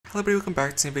Hello everybody, welcome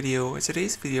back to the video. In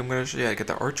today's video, I'm going to show you how to get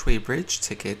the Archway bridge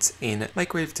ticket in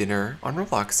Microwave Dinner on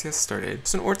Roblox. Get started.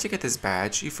 So in order to get this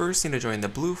badge, you first need to join the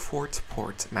Blue Fort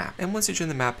Port map. And once you join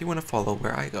the map, you want to follow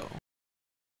where I go.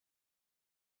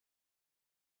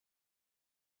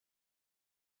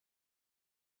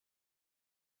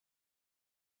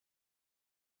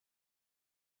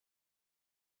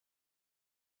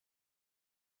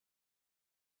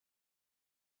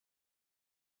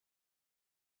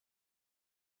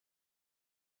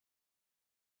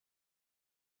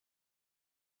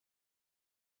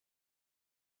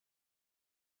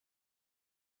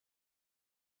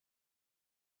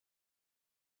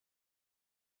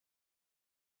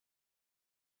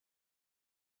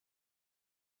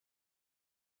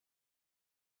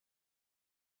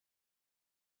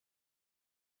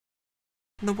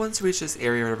 And once you reach this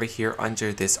area right over here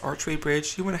under this archway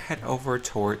bridge, you want to head over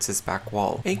towards this back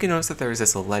wall. And you can notice that there is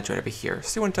this ledge right over here.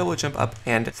 So you want to double jump up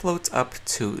and float up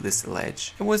to this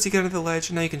ledge. And once you get under the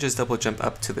ledge, now you can just double jump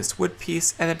up to this wood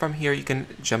piece. And then from here, you can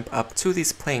jump up to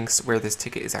these planks where this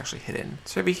ticket is actually hidden.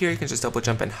 So over here, you can just double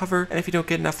jump and hover. And if you don't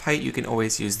get enough height, you can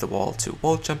always use the wall to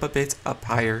wall jump a bit up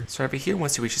higher. So over here,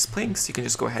 once you reach these planks, you can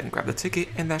just go ahead and grab the ticket.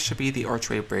 And that should be the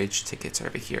archway bridge ticket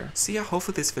over here. So yeah,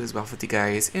 hopefully this video is well with you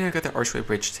guys. And I got the archway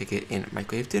bridge ticket in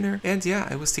Microwave Dinner. And yeah,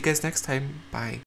 I will see you guys next time. Bye.